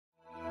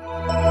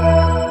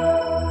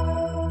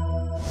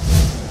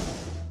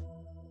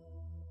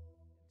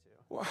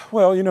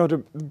Well, you know, to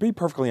be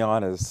perfectly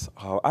honest,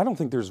 I don't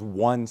think there's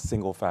one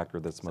single factor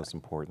that's most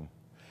important.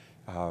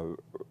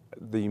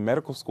 The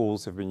medical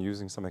schools have been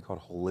using something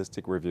called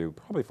holistic review,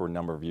 probably for a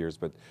number of years,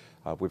 but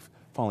we've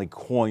finally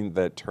coined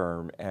that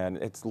term, and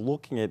it's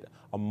looking at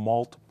a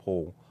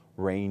multiple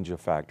range of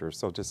factors.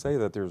 So to say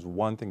that there's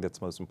one thing that's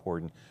most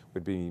important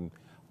would be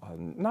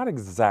not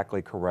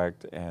exactly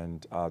correct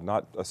and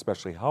not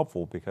especially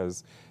helpful,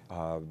 because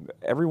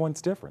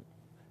everyone's different.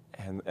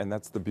 And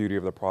that's the beauty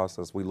of the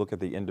process. We look at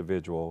the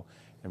individual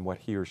and what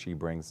he or she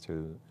brings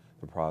to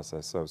the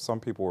process. So some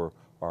people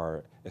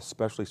are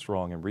especially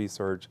strong in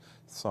research,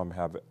 some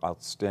have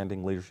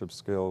outstanding leadership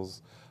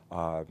skills,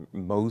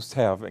 most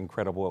have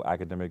incredible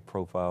academic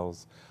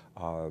profiles,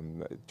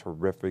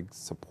 terrific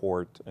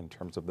support in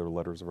terms of their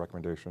letters of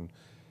recommendation.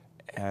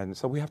 And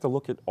so we have to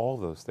look at all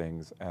those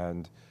things.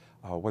 And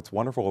what's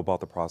wonderful about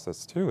the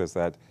process too is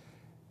that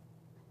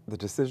the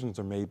decisions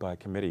are made by a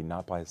committee,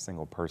 not by a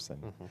single person.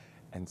 Mm-hmm.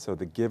 And so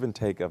the give and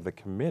take of the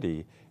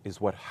committee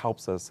is what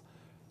helps us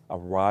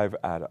arrive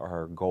at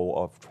our goal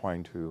of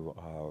trying to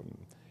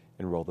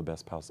enroll the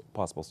best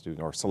possible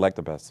student, or select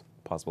the best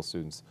possible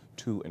students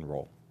to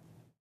enroll.